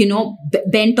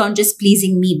 bent on just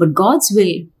pleasing me. But God's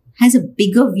will has a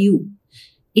bigger view.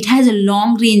 It has a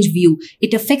long range view.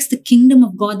 It affects the kingdom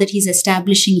of God that he's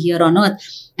establishing here on earth.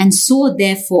 And so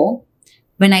therefore,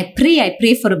 when I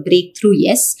pray for a breakthrough,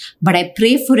 yes, but I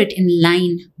pray for it in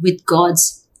line with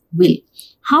God's will.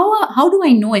 How do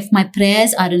I know if my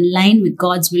prayers are in line with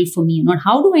God's will for me or not?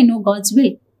 How do I know God's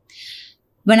will?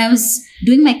 When I was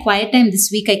doing my quiet time this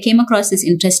week, I came across this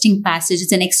interesting passage.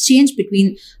 It's an exchange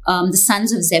between the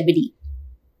sons of Zebedee,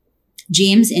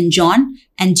 James and John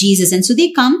and Jesus. And so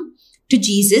they come to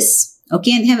Jesus,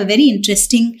 okay, and they have a very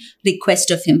interesting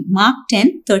request of him. Mark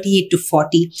 10, 38 to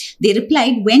 40. They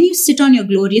replied, when you sit on your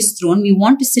glorious throne, we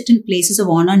want to sit in places of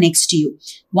honor next to you,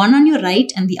 one on your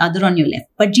right and the other on your left.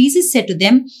 But Jesus said to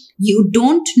them, you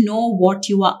don't know what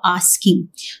you are asking.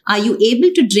 Are you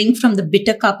able to drink from the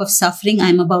bitter cup of suffering I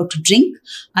am about to drink?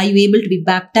 Are you able to be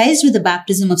baptized with the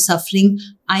baptism of suffering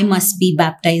I must be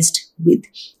baptized with?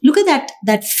 Look at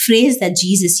that phrase that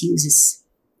Jesus uses.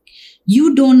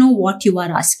 You don't know what you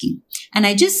are asking. And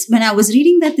when I was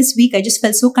reading that this week, I just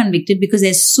felt so convicted because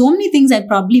there's so many things I've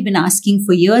probably been asking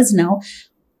for years now.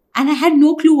 And I had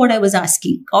no clue what I was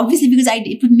asking. Obviously, because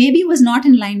it was not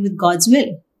in line with God's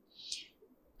will.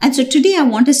 And so today I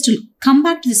want us to come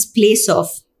back to this place of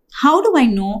how do I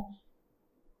know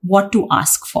what to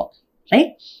ask for, right?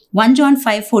 1 John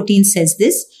 5:14 says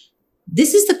this.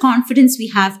 This is the confidence we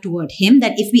have toward him,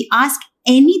 that if we ask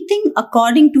anything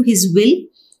according to his will,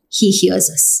 he hears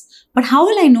us. But how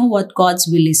will I know what God's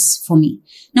will is for me?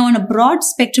 Now, on a broad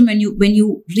spectrum, when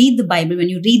you read the Bible, when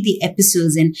you read the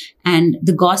epistles and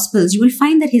the gospels, you will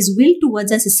find that his will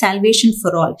towards us is salvation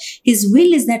for all. His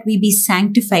will is that we be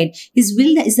sanctified. His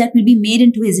will is that we be made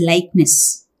into his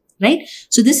likeness, right?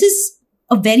 So this is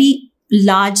a very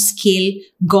large scale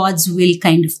God's will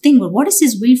kind of thing. But what is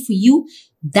his will for you?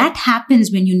 That happens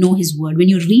when you know his word, when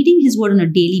you're reading his word on a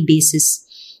daily basis.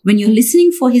 When you're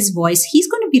listening for his voice, he's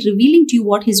going to be revealing to you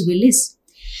what his will is.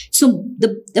 So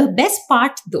the best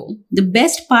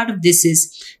part of this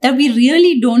is that we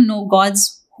really don't know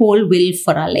God's whole will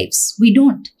for our lives. We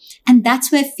don't. And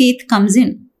that's where faith comes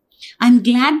in. I'm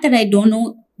glad that I don't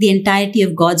know the entirety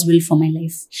of God's will for my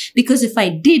life. Because if I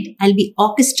did, I'll be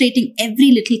orchestrating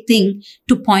every little thing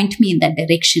to point me in that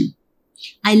direction.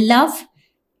 I love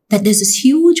that there's this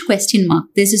huge question mark.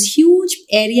 There's this huge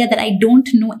area that I don't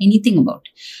know anything about.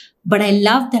 But I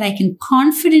love that I can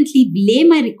confidently lay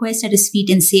my request at his feet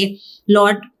and say,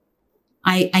 Lord,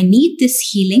 I need this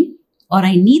healing or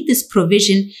I need this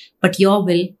provision, but your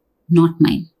will, not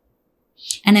mine.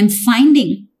 And I'm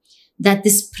finding that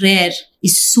this prayer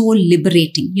is so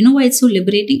liberating. You know why it's so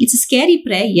liberating? It's a scary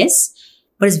prayer, yes.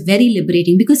 but it's very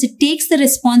liberating because it takes the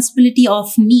responsibility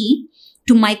of me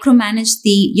to micromanage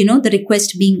the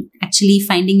request being actually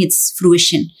finding its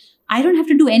fruition. I don't have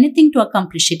to do anything to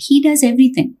accomplish it. He does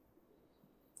everything.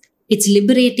 It's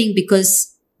liberating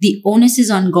because the onus is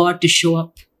on God to show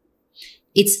up.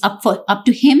 It's up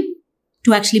to Him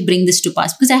to actually bring this to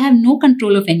pass because I have no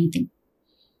control of anything.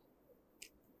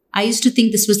 I used to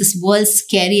think this was this world's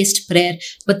scariest prayer,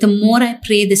 but the more I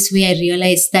pray this way, I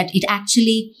realize that it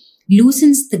actually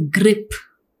loosens the grip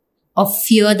of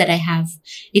fear that I have.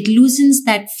 It loosens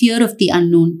that fear of the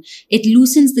unknown. It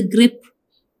loosens the grip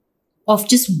of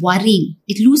just worrying.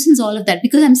 It loosens all of that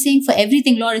because I'm saying for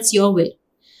everything, Lord, it's your will.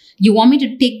 You want me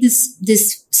to take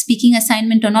this speaking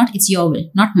assignment or not? It's your will,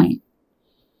 not mine.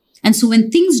 And so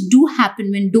when things do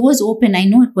happen, when doors open, I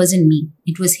know it wasn't me.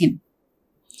 It was Him.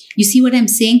 You see what I'm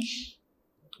saying?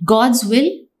 God's will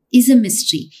is a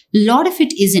mystery. A lot of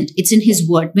it isn't. It's in His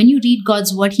word. When you read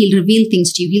God's word, He'll reveal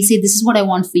things to you. He'll say, this is what I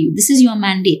want for you. This is your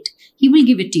mandate. He will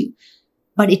give it to you.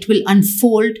 But it will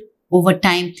unfold over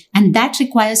time. And that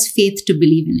requires faith to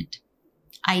believe in it.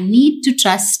 I need to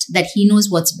trust that He knows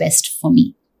what's best for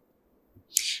me.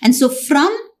 And so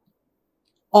from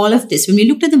all of this, when we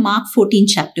looked at the Mark 14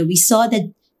 chapter, we saw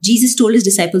that Jesus told His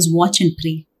disciples, watch and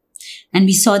pray. And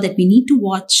we saw that we need to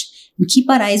watch and keep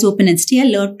our eyes open and stay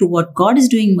alert to what God is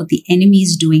doing, what the enemy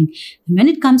is doing. And when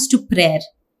it comes to prayer,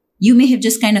 you may have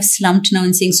just kind of slumped now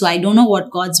and saying, so I don't know what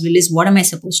God's will is. What am I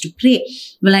supposed to pray?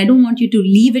 Well, I don't want you to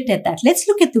leave it at that. Let's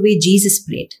look at the way Jesus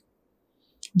prayed.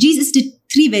 Jesus did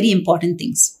 3 very important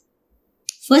things.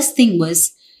 First thing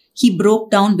was, He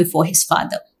broke down before His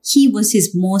Father. He was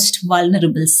His most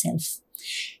vulnerable self.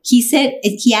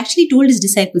 He actually told His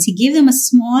disciples, He gave them a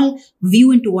small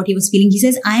view into what He was feeling. He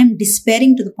says, I am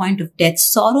despairing to the point of death,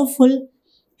 sorrowful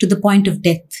to the point of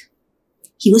death.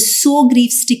 He was so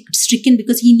grief-stricken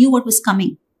because He knew what was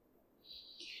coming.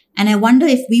 And I wonder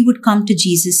if we would come to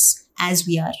Jesus as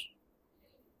we are.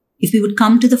 If we would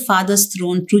come to the Father's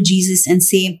throne through Jesus and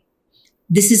say,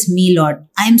 this is me, Lord.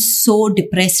 I am so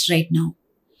depressed right now.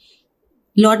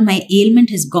 Lord, my ailment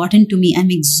has gotten to me.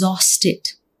 I'm exhausted.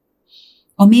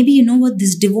 Or maybe, you know what,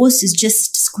 this divorce is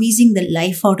just squeezing the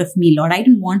life out of me, Lord. I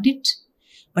didn't want it,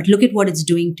 but look at what it's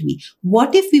doing to me.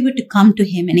 What if we were to come to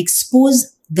Him and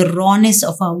expose the rawness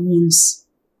of our wounds?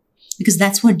 Because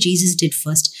that's what Jesus did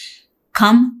first.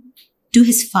 Come to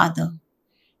His Father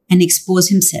and expose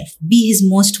Himself. Be His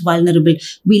most vulnerable.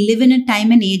 We live in a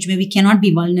time and age where we cannot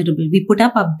be vulnerable. We put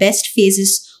up our best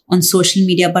faces on social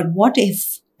media, but what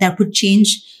if that would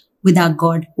change with our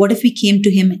God? What if we came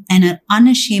to Him and are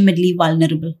unashamedly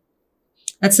vulnerable?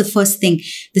 That's the first thing.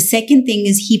 The second thing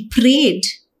is He prayed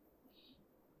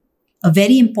a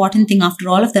very important thing after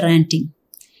all of the ranting.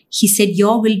 He said,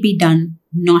 your will be done,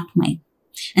 not mine.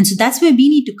 And so that's where we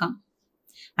need to come.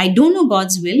 I don't know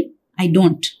God's will. I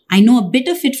don't. I know a bit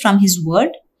of it from His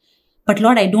word. But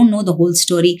Lord, I don't know the whole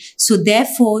story. So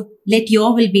therefore, let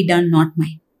your will be done, not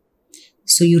mine.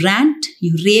 So you rant,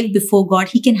 you rave before God.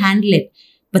 He can handle it.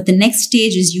 But the next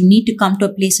stage is you need to come to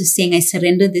a place of saying, I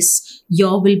surrender this.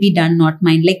 Your will be done, not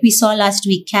mine. Like we saw last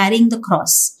week, carrying the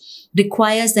cross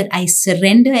requires that I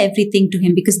surrender everything to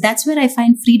Him, because that's where I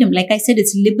find freedom. Like I said,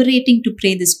 it's liberating to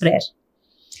pray this prayer.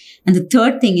 And the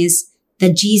third thing is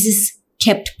that Jesus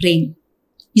kept praying.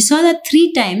 You saw that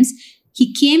 3 times.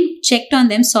 He came, checked on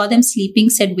them, saw them sleeping,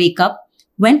 said, wake up,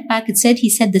 went back. It said, He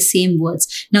said the same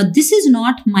words. Now, this is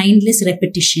not mindless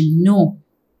repetition. No.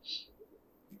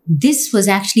 This was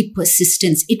actually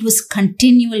persistence. It was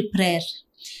continual prayer,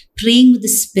 praying with the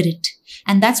Spirit.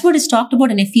 And that's what is talked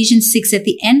about in Ephesians 6. At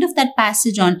the end of that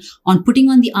passage on putting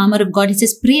on the armor of God, it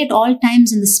says, pray at all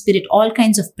times in the Spirit, all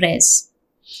kinds of prayers.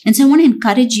 And so I want to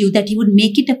encourage you that you would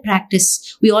make it a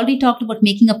practice. We already talked about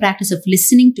making a practice of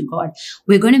listening to God.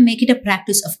 We're going to make it a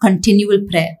practice of continual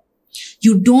prayer.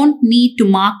 You don't need to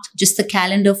mark just the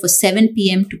calendar for 7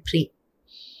 p.m. to pray.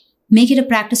 Make it a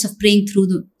practice of praying through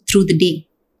the day.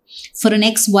 For an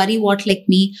ex-worrywart like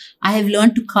me, I have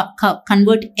learned to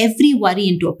convert every worry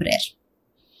into a prayer.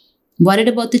 Worried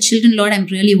about the children, Lord, I'm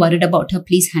really worried about her.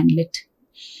 Please handle it.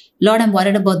 Lord, I'm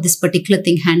worried about this particular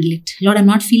thing. Handle it. Lord, I'm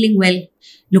not feeling well.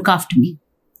 Look after me.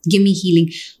 Give me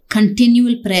healing.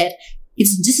 Continual prayer.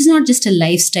 This is not just a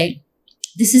lifestyle.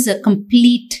 This is a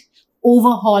complete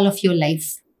overhaul of your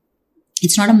life.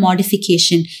 It's not a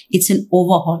modification. It's an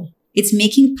overhaul. It's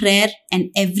making prayer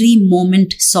an every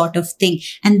moment sort of thing.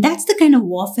 And that's the kind of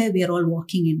warfare we are all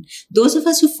walking in. Those of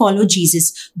us who follow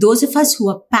Jesus, those of us who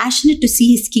are passionate to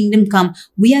see His kingdom come,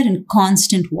 we are in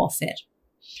constant warfare.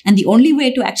 And the only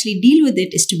way to actually deal with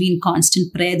it is to be in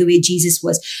constant prayer the way Jesus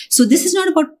was. So this is not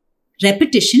about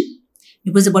repetition.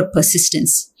 It was about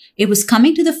persistence. It was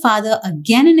coming to the Father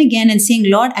again and again and saying,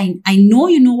 Lord, I know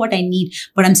you know what I need,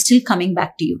 but I'm still coming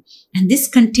back to you. And this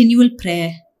continual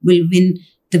prayer will win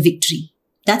the victory.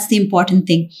 That's the important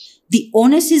thing. The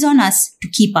onus is on us to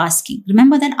keep asking.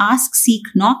 Remember that ask, seek,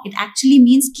 knock. It actually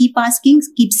means keep asking,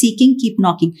 keep seeking, keep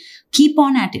knocking. Keep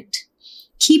on at it.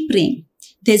 Keep praying.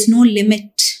 There's no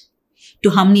limit to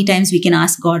how many times we can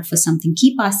ask God for something.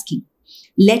 Keep asking.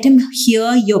 Let him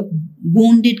hear your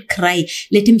wounded cry.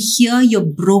 Let him hear your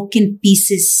broken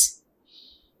pieces.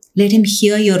 Let him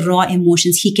hear your raw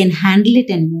emotions. He can handle it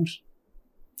and more.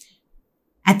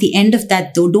 At the end of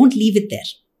that, though, don't leave it there.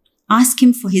 Ask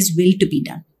him for his will to be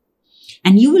done.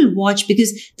 And you will watch,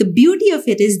 because the beauty of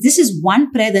it is this is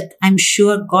one prayer that I'm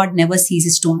sure God never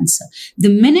ceases to answer. The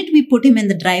minute we put him in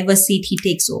the driver's seat, he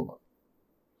takes over.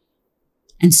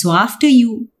 And so after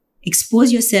you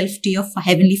expose yourself to your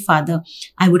Heavenly Father,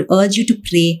 I would urge you to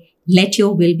pray, let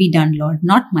your will be done, Lord,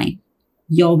 not mine.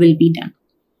 Your will be done.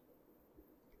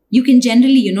 You can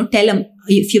generally, tell them,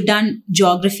 if you've done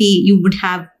geography, you would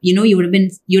have, you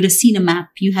would have seen a map.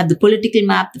 You have the political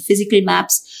map, the physical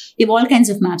maps. You have all kinds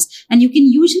of maps. And you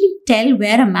can usually tell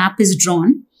where a map is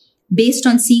drawn based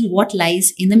on seeing what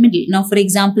lies in the middle. Now, for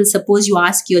example, suppose you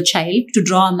ask your child to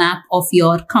draw a map of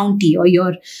your county or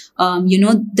your,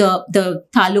 the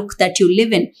taluk that you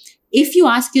live in. If you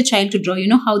ask your child to draw,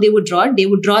 how they would draw it? They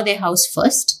would draw their house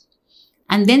first.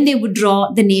 And then they would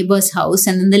draw the neighbor's house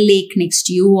and then the lake next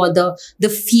to you or the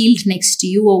field next to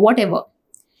you or whatever.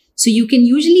 So you can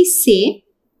usually say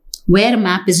where a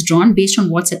map is drawn based on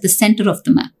what's at the center of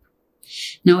the map.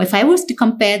 Now, if I was to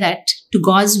compare that to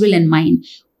God's will and mine,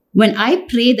 when I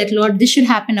pray that, Lord, this should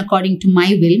happen according to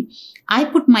my will, I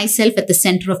put myself at the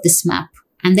center of this map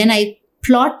and then I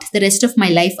plot the rest of my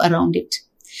life around it.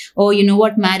 Oh, you know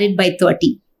what? Married by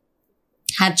 30,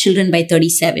 have children by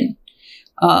 37.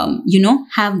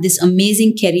 Have this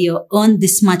amazing career, earn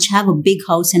this much, have a big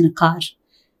house and a car,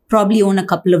 probably own a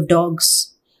couple of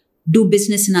dogs, do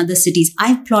business in other cities.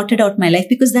 I've plotted out my life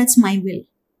because that's my will.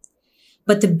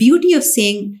 But the beauty of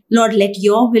saying, Lord, let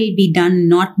your will be done,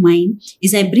 not mine,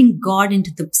 is I bring God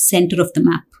into the center of the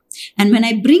map. And when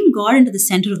I bring God into the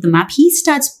center of the map, he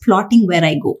starts plotting where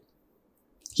I go.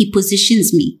 He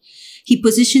positions me. He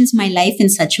positions my life in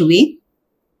such a way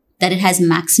that it has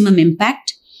maximum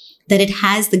impact, that it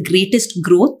has the greatest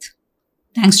growth,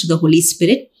 thanks to the Holy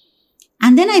Spirit.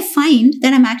 And then I find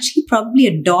that I'm actually probably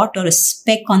a dot or a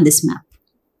speck on this map.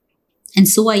 And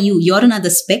so are you. You're another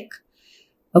speck.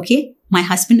 Okay? My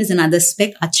husband is another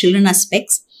speck. Our children are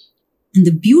specks. And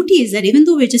the beauty is that even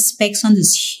though we're just specks on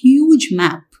this huge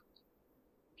map,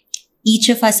 each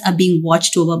of us are being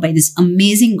watched over by this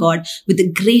amazing God with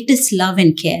the greatest love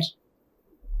and care.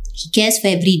 He cares for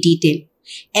every detail.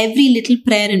 Every little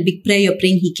prayer and big prayer you're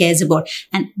praying, he cares about.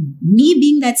 And me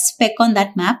being that speck on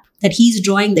that map that he's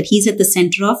drawing, that he's at the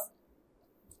center of,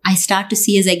 I start to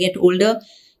see as I get older,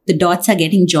 the dots are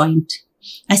getting joined.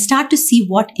 I start to see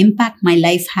what impact my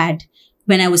life had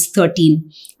when I was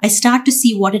 13. I start to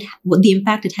see what the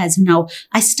impact it has now.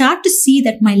 I start to see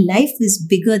that my life is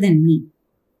bigger than me.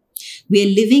 We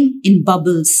are living in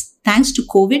bubbles. Thanks to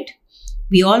COVID,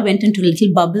 we all went into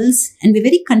little bubbles and we're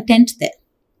very content there.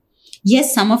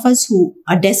 Yes, some of us who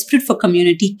are desperate for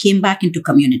community came back into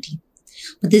community.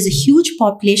 But there's a huge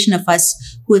population of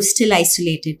us who have still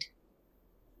isolated.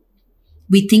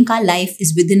 We think our life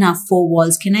is within our four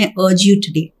walls. Can I urge you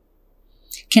today?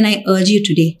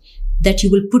 That you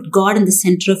will put God in the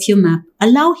center of your map.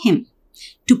 Allow him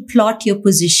to plot your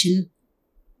position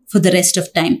for the rest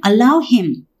of time. Allow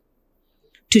him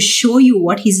to show you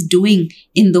what he's doing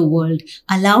in the world.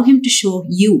 Allow him to show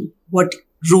you what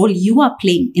role you are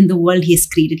playing in the world he has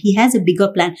created. He has a bigger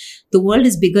plan. The world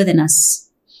is bigger than us.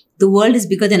 The world is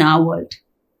bigger than our world.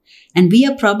 And we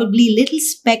are probably little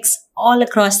specks all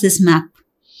across this map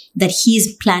that he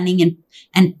is planning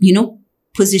and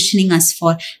positioning us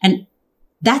for. And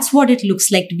that's what it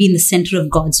looks like to be in the center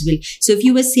of God's will. So if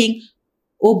you were saying,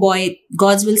 oh boy,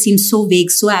 God's will seems so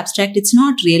vague, so abstract, it's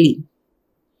not really.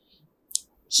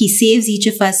 He saves each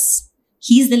of us.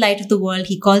 He's the light of the world.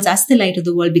 He calls us the light of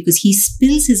the world because he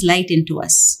spills his light into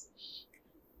us.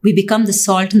 We become the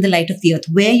salt and the light of the earth.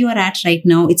 Where you are at right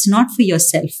now, it's not for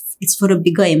yourself. It's for a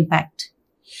bigger impact.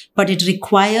 But it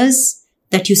requires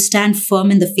that you stand firm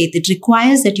in the faith. It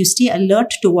requires that you stay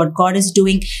alert to what God is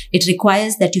doing. It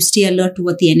requires that you stay alert to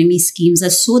what the enemy's schemes are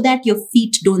so that your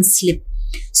feet don't slip,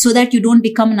 so that you don't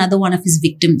become another one of his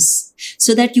victims,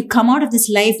 so that you come out of this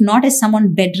life not as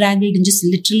someone bedraggled and just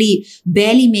literally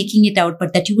barely making it out,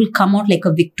 but that you will come out like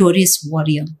a victorious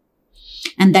warrior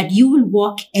and that you will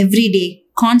walk every day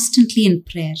constantly in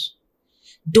prayer,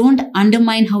 Don't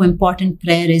undermine how important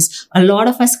prayer is. A lot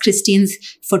of us Christians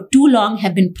for too long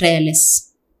have been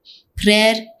prayerless.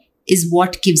 Prayer is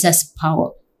what gives us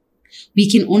power. We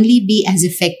can only be as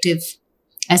effective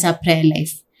as our prayer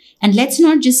life. And let's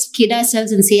not just kid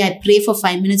ourselves and say, I pray for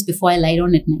 5 minutes before I lie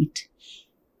down at night.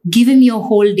 Give him your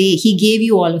whole day. He gave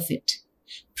you all of it.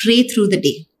 Pray through the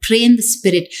day. Pray in the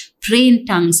Spirit. Pray in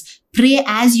tongues. Pray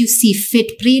as you see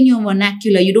fit. Pray in your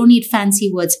vernacular. You don't need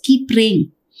fancy words. Keep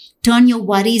praying. Turn your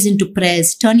worries into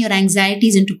prayers. Turn your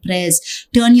anxieties into prayers.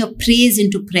 Turn your praise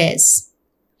into prayers.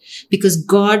 Because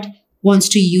God wants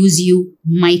to use you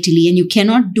mightily, and you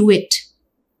cannot do it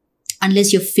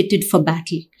unless you're fitted for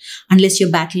battle, unless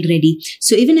you're battle ready.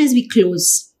 So even as we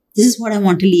close, this is what I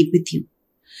want to leave with you.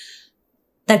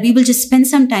 That we will just spend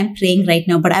some time praying right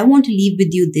now, but I want to leave with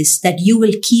you this, that you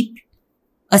will keep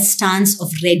a stance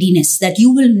of readiness, that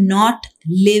you will not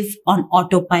live on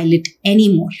autopilot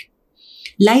anymore.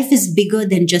 Life is bigger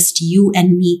than just you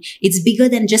and me. It's bigger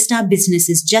than just our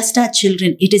businesses, just our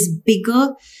children. It is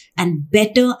bigger and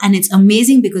better, and it's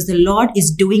amazing because the Lord is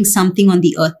doing something on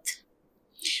the earth.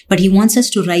 But He wants us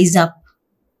to rise up.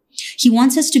 He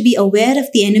wants us to be aware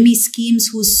of the enemy's schemes,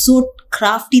 who's so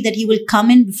crafty that he will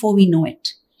come in before we know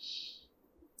it.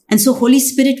 And so, Holy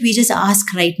Spirit, we just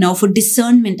ask right now for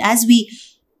discernment. As we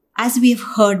have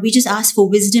heard, we just ask for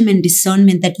wisdom and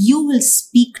discernment, that you will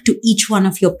speak to each one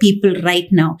of your people right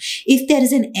now. If there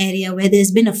is an area where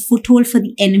there's been a foothold for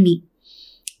the enemy,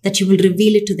 that you will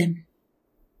reveal it to them.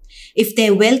 If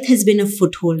their wealth has been a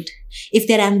foothold, if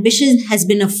their ambition has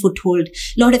been a foothold,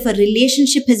 Lord, if a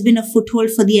relationship has been a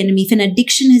foothold for the enemy, if an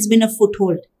addiction has been a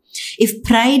foothold, if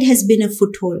pride has been a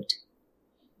foothold,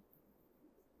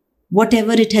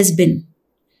 whatever it has been,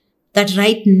 that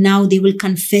right now they will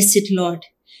confess it, Lord,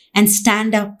 and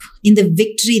stand up in the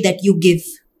victory that you give.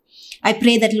 I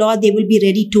pray that, Lord, they will be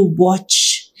ready to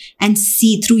watch and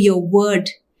see through your word,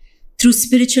 through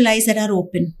spiritual eyes that are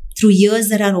open, through ears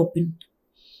that are open.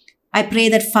 I pray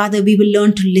that, Father, we will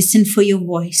learn to listen for your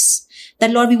voice.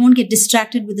 That, Lord, we won't get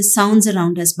distracted with the sounds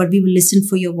around us, but we will listen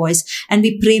for your voice. And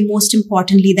we pray most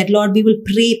importantly that, Lord, we will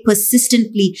pray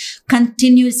persistently,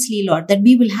 continuously, Lord, that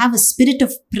we will have a spirit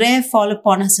of prayer fall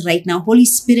upon us right now. Holy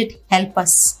Spirit, help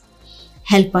us.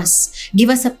 Help us. Give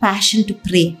us a passion to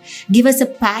pray. Give us a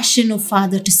passion, oh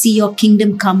Father, to see your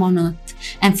kingdom come on earth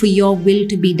and for your will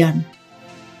to be done.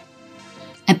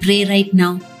 I pray right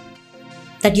now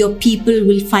that your people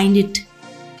will find it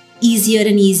easier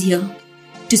and easier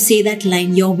to say that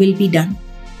line, your will be done.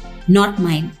 Not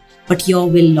mine, but your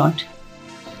will, Lord.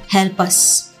 Help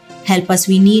us. Help us.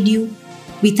 We need you.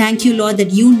 We thank you, Lord,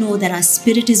 that you know that our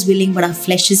spirit is willing, but our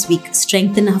flesh is weak.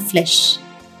 Strengthen our flesh.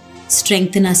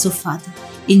 Strengthen us, O Father.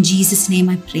 In Jesus' name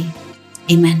I pray.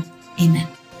 Amen. Amen.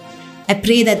 I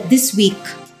pray that this week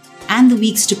and the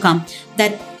weeks to come,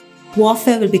 that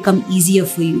warfare will become easier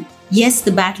for you. Yes,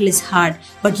 the battle is hard,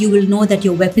 but you will know that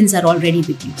your weapons are already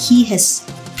with you. He has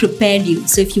prepared you.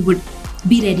 So if you would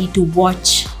be ready to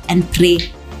watch and pray,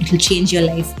 it will change your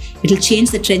life. It will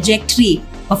change the trajectory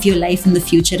of your life in the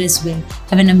future as well.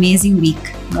 Have an amazing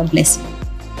week. God bless you.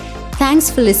 Thanks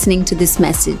for listening to this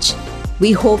message.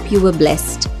 We hope you were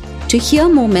blessed. To hear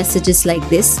more messages like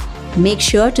this, make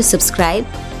sure to subscribe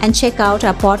and check out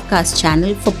our podcast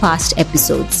channel for past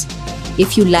episodes.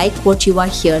 If you like what you are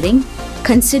hearing,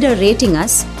 consider rating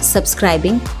us,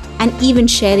 subscribing, and even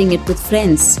sharing it with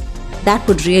friends. That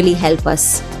would really help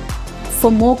us.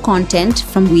 For more content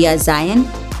from We Are Zion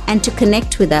and to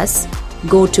connect with us,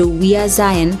 go to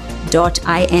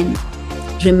wearezion.in.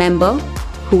 Remember,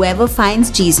 whoever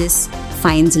finds Jesus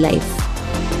finds life.